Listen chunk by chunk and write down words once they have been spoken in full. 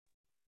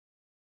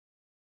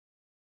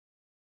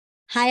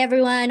Hi,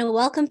 everyone.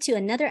 Welcome to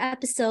another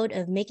episode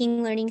of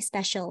Making Learning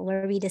Special,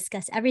 where we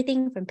discuss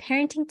everything from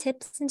parenting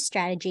tips and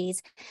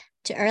strategies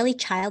to early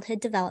childhood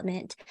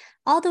development,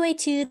 all the way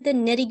to the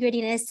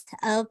nitty-grittiness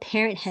of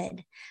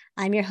parenthood.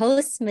 I'm your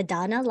host,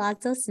 Madonna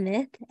Lazo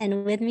Smith,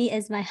 and with me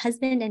is my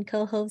husband and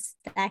co-host,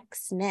 Zach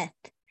Smith.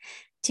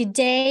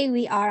 Today,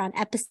 we are on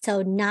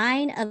episode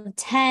 9 of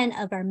 10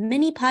 of our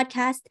mini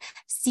podcast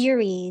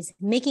series,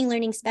 Making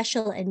Learning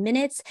Special in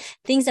Minutes,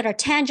 things that are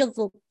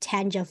tangible.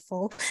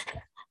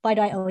 Why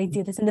do I always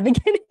do this in the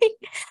beginning?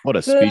 What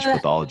a speech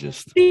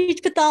pathologist.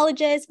 Speech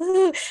pathologist.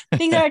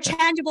 Things that are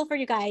tangible for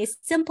you guys,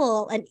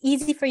 simple and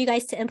easy for you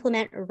guys to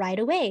implement right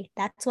away.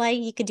 That's why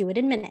you could do it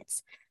in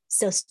minutes.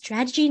 So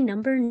strategy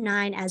number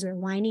 9, as we're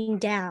winding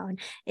down,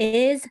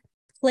 is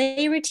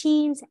play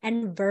routines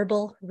and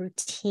verbal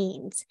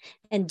routines,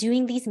 and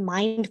doing these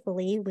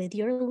mindfully with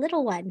your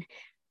little one.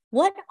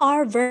 What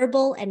are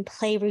verbal and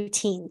play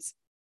routines?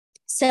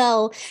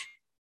 So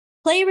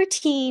play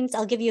routines,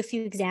 I'll give you a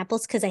few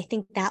examples because I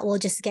think that will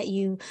just get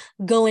you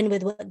going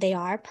with what they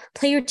are.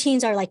 Play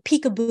routines are like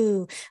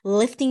peekaboo,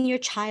 lifting your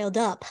child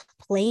up,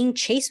 playing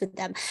chase with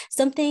them,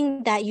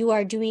 something that you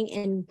are doing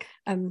in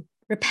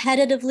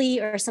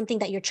repetitively, or something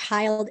that your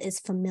child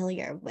is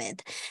familiar with.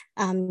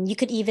 You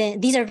could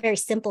even, these are very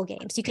simple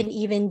games. You can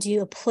even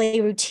do a play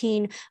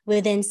routine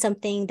within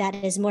something that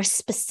is more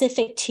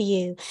specific to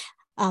you.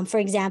 For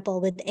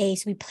example, with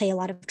Ace, we play a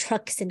lot of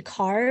trucks and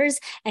cars,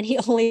 and he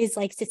always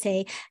likes to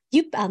say,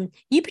 you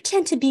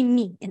pretend to be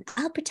me and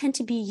I'll pretend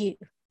to be you.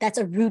 That's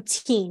a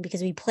routine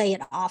because we play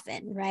it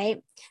often,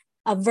 right?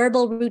 A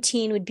verbal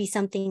routine would be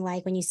something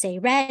like when you say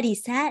ready,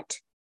 set,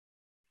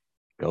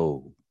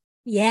 Go.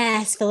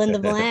 yes, fill in the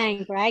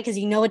blank, right? Because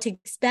you know what to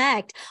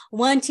expect.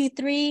 1, 2,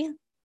 3.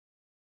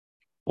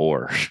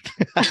 4.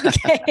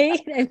 Okay.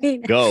 I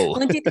mean, Go.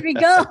 1, 2, 3,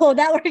 go.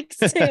 That works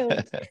too.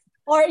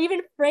 Or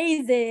even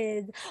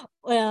phrases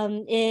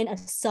in a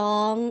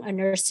song, a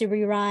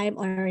nursery rhyme,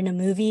 or in a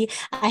movie.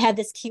 I have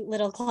this cute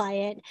little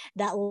client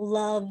that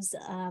loves,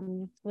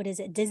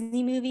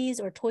 Disney movies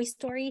or Toy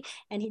Story.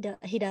 And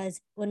he does,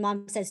 when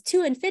mom says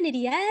to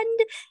infinity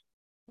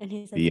and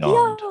he says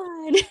Beyond.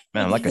 beyond.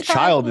 Man, I'm like a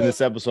child in Exactly.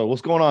 this episode.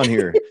 What's going on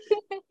here?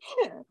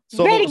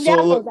 Great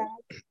example of Look,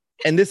 that.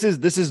 and this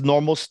is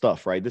normal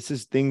stuff, right? This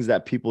is things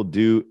that people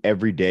do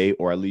every day,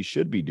 or at least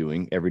should be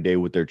doing every day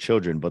with their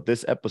children. But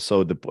this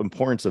episode, the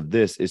importance of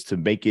this is to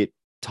make it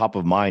top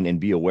of mind and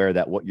be aware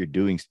that what you're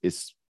doing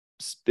is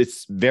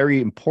it's very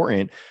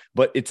important,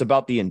 but it's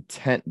about the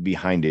intent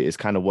behind it is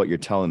kind of what you're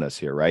telling us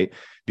here, right?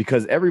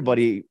 Because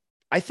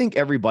I think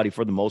everybody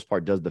for the most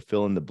part does the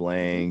fill in the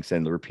blanks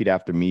and the repeat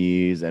after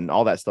me's and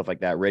all that stuff like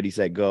that. Ready,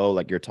 set, go,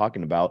 like you're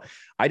talking about.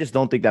 I just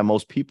don't think that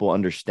most people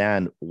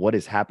understand what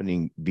is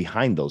happening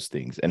behind those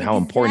things and how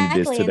important it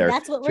is Exactly. to And their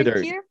that's what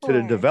we're here to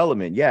their for.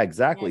 development. Yeah,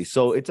 exactly. Yes.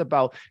 So it's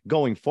about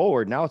going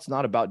forward. Now it's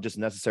not about just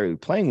necessarily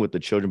playing with the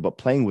children, but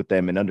playing with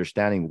them and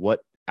understanding what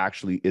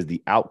actually is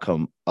the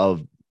outcome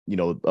of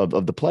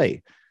of the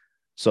play.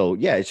 So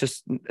yeah, it's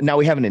just now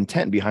we have an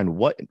intent behind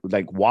what,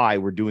 like why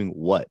we're doing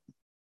what.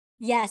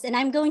 Yes, and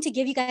I'm going to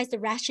give you guys the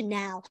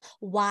rationale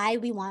why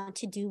we want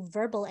to do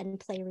verbal and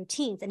play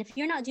routines. And if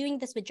you're not doing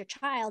this with your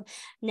child,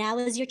 now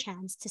is your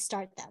chance to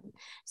start them.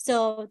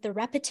 So the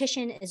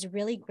repetition is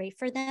really great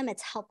for them.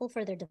 It's helpful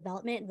for their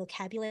development,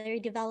 vocabulary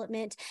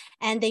development,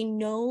 and they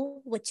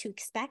know what to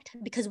expect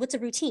because what's a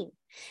routine?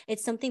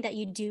 It's something that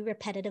you do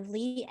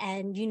repetitively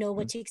and you know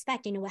what to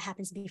expect. You know what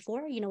happens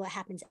before, you know what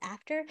happens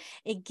after.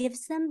 It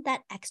gives them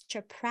that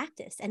extra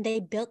practice and they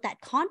build that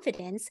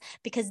confidence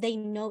because they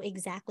know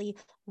exactly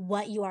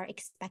what you are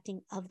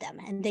expecting of them.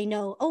 And they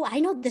know, oh, I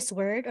know this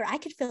word, or I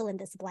could fill in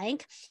this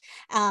blank.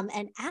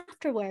 And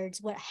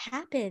afterwards, what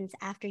happens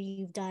after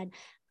you've done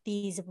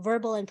these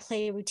verbal and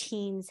play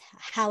routines,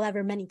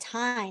 however many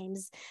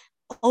times,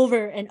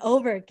 over and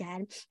over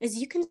again, is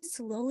you can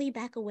slowly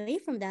back away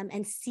from them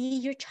and see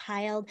your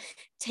child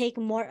take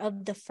more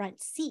of the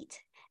front seat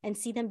and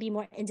see them be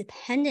more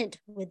independent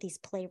with these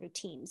play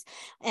routines.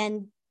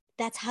 And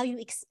that's how you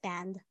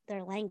expand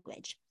their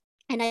language.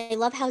 And I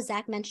love how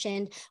Zach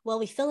mentioned, well,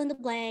 we fill in the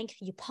blank,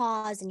 you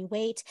pause and you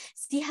wait.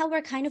 See how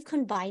we're kind of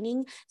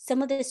combining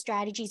some of the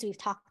strategies we've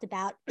talked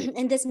about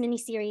in this mini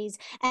series,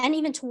 and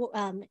even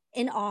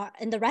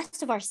in the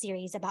rest of our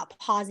series about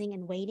pausing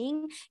and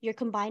waiting. You're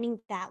combining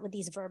that with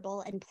these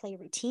verbal and play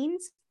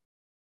routines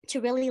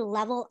to really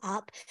level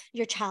up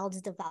your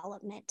child's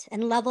development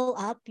and level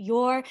up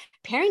your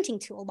parenting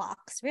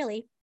toolbox,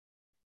 really.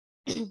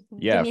 Give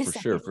Yeah, me a for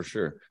sure, second. for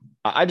sure.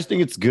 I just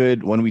think it's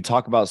good when we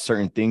talk about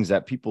certain things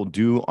that people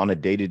do on a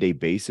day-to-day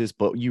basis,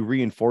 but you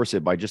reinforce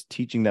it by just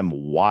teaching them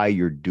why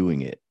you're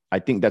doing it. I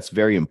think that's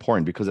very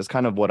important because that's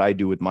kind of what I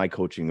do with my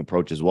coaching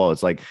approach as well.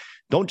 It's like,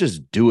 don't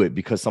just do it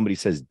because somebody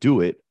says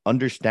do it.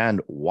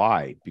 Understand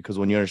why, because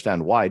when you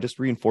understand why, it just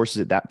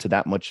reinforces it that to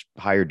that much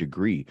higher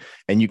degree.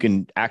 And you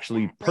can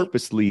actually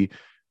Exactly.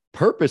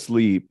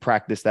 purposely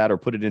practice that or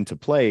put it into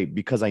play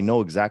because I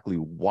know exactly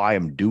why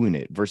I'm doing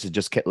it versus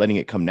just letting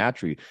it come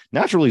naturally.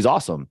 Naturally is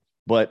awesome,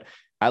 but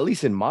at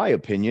least in my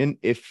opinion,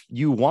 if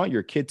you want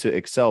your kid to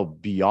excel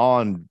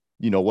beyond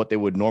what they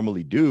would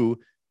normally do.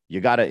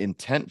 You got to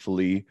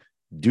intentfully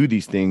do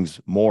these things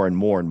more and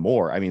more and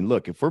more. I mean,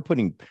 look, if we're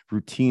putting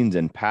routines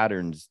and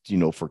patterns,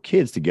 for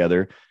kids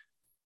together,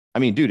 I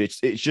mean, dude, it's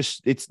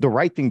the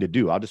right thing to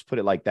do. I'll just put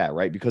it like that,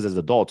 right? Because as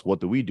adults, what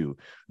do?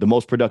 The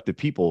most productive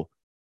people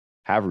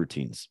have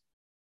routines.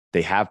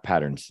 They have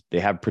patterns. They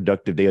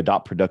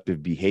adopt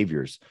productive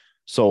behaviors.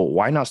 So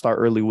why not start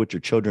early with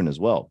your children as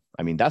well?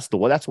 I mean, that's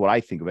what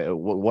I think about.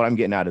 What I'm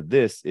getting out of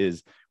this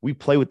is we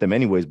play with them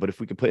anyways, but if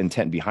we can put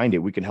intent behind it,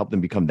 we can help them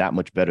become that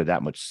much better,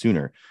 that much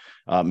sooner.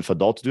 If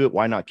adults do it,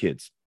 why not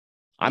kids?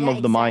 I'm Yeah,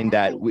 of the mind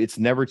that exactly. it's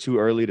never too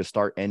early to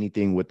start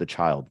anything with the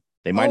child.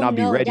 They might Oh not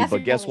be no, ready,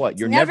 but guess definitely. what? It's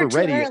You're never never too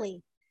ready.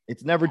 early.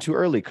 It's never Yeah. too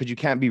early because you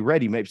can't be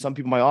ready. Maybe some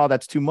people might, oh,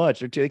 that's too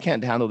much. Or they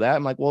can't handle that.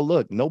 I'm like, well,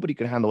 look, nobody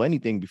can handle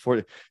anything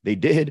before they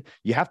did.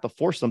 You have to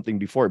force something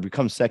before it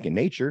becomes second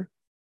nature.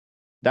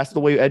 That's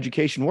the way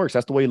education works.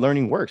 That's the way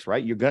learning works,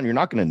 right? You're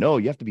not going to know.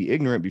 You have to be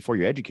ignorant before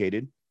you're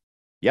educated.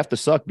 You have to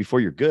suck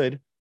before you're good.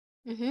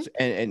 Mm-hmm.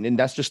 And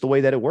that's just the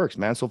way that it works,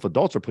 man. So if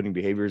adults are putting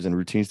behaviors and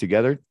routines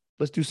together,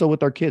 let's do so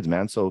with our kids,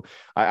 man. So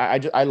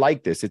I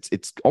like this.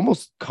 It's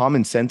almost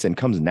common sense and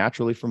comes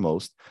naturally for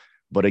most.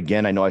 But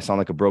again, I know I sound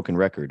like a broken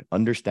record.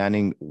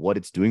 Understanding what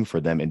it's doing for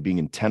them and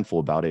being intentful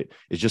about it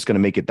is just going to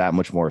make it that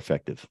much more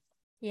effective.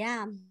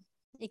 Yeah,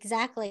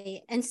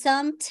 exactly. And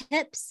some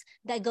tips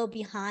that go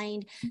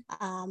behind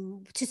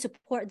to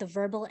support the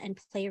verbal and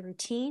play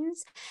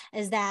routines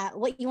is that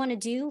what you want to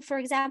do, for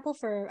example,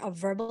 for a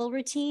verbal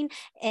routine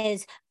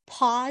is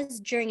pause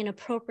during an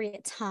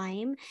appropriate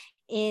time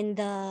in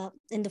the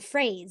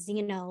phrase,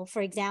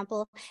 for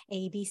example,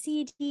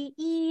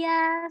 ABCDEF,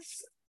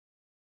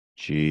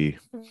 Gee,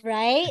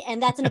 right?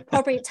 And that's an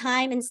appropriate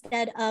time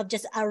instead of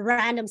just a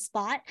random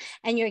spot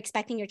and you're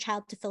expecting your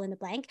child to fill in the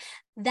blank.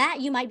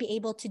 That you might be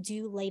able to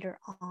do later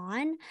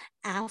on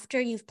after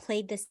you've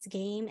played this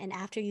game and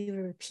after you've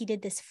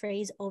repeated this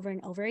phrase over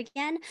and over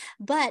again.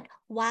 But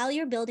while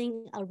you're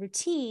building a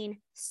routine,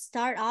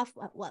 start off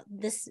what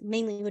this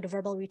mainly with a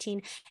verbal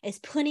routine is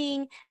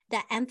putting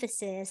that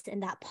emphasis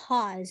and that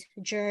pause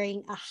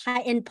during a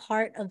heightened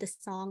part of the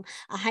song,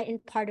 a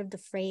heightened part of the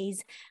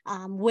phrase,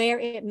 where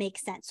it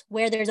makes sense,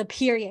 where there's a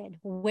period,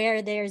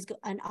 where there's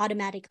an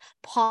automatic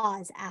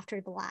pause after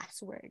the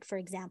last word, for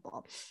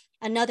example.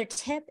 Another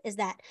tip is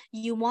that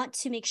you want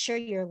to make sure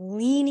you're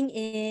leaning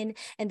in,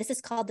 and this is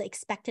called the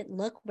expectant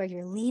look, where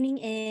you're leaning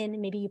in,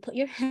 maybe you put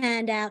your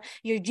hand out,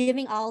 you're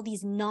giving all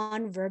these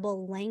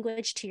nonverbal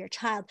language to your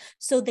child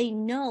so they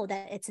know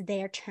that it's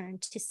their turn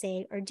to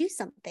say or do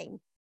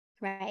something,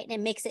 right? It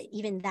makes it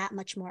even that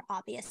much more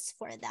obvious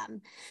for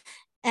them.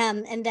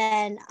 And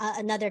then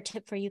another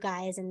tip for you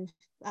guys and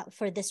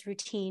for this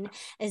routine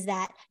is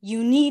that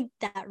you need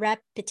that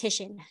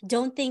repetition.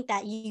 Don't think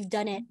that you've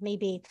done it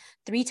maybe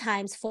 3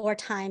 times, 4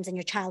 times, and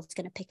your child's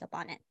going to pick up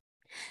on it.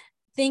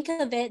 Think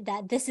of it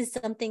that this is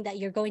something that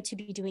you're going to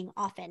be doing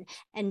often.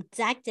 And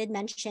Zach did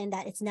mention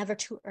that it's never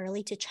too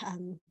early to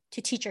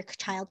teach your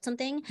child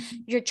something.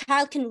 Your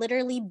child can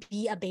literally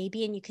be a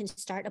baby and you can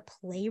start a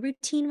play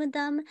routine with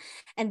them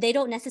and they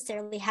don't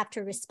necessarily have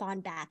to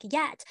respond back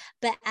yet.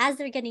 But as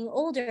they're getting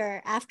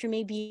older, after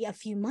maybe a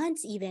few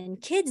months even,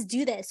 kids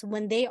do this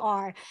when they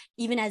are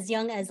even as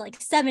young as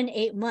like 7,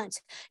 8 months.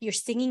 You're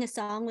singing a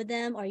song with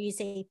them or you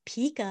say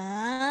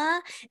Pika,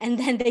 and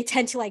then they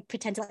tend to like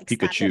pretend to like slap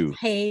their Pikachu.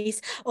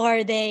 face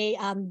or they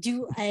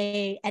do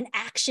an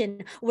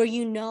action where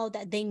you know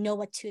that they know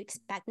what to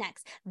expect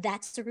next.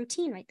 That's the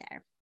routine right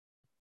there.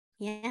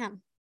 Yeah.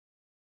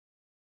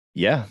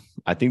 Yeah,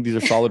 I think these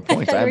are solid I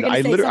points. thought you were going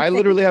to say I something.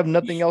 literally have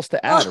nothing else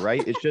to add, Oh.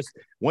 right? It's just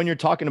when you're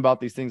talking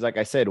about these things, like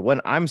I said, when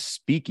I'm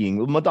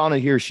speaking, Madonna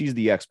here, she's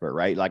the expert,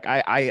 right? Like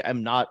I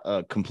am not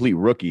a complete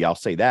rookie, I'll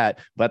say that,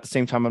 but at the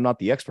same time, I'm not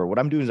the expert. What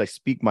I'm doing is I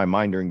speak my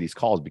mind during these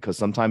calls because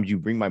sometimes you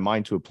bring my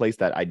mind to a place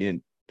that I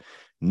didn't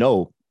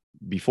know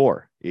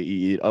before.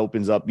 It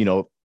opens up,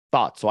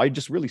 thoughts. So I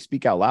just really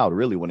speak out loud,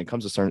 really, when it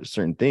comes to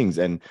certain things.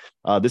 And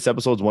this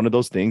episode is one of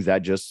those things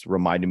that just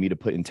reminded me to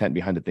put intent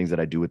behind the things that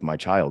I do with my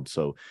child.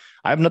 So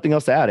I have nothing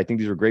else to add. I think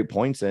these are great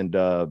points, and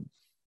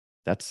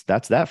that's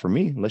that for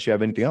me. Unless you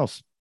have anything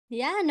else.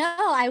 Yeah, no,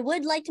 I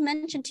would like to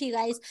mention to you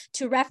guys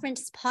to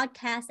reference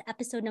podcast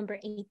episode number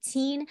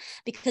 18,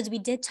 because we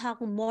did talk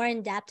more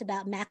in depth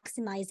about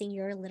maximizing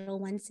your little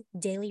one's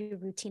daily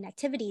routine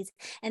activities.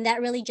 And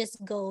that really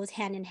just goes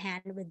hand in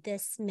hand with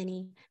this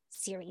mini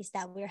series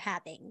that we're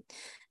having.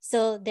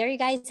 So there you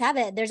guys have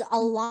it. There's a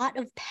lot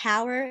of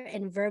power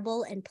in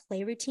verbal and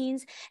play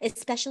routines,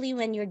 especially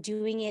when you're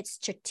doing it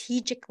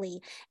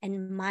strategically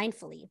and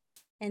mindfully.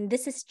 And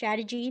this is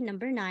strategy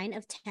number 9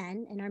 of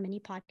 10 in our mini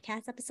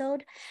podcast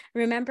episode.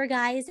 Remember,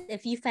 guys,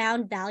 if you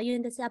found value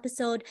in this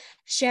episode,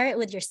 share it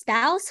with your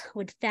spouse,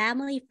 with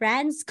family,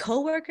 friends,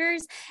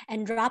 coworkers,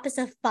 and drop us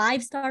a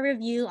 5-star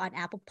review on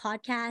Apple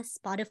Podcasts,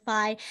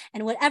 Spotify,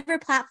 and whatever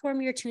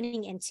platform you're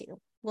tuning into.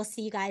 We'll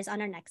see you guys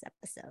on our next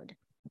episode.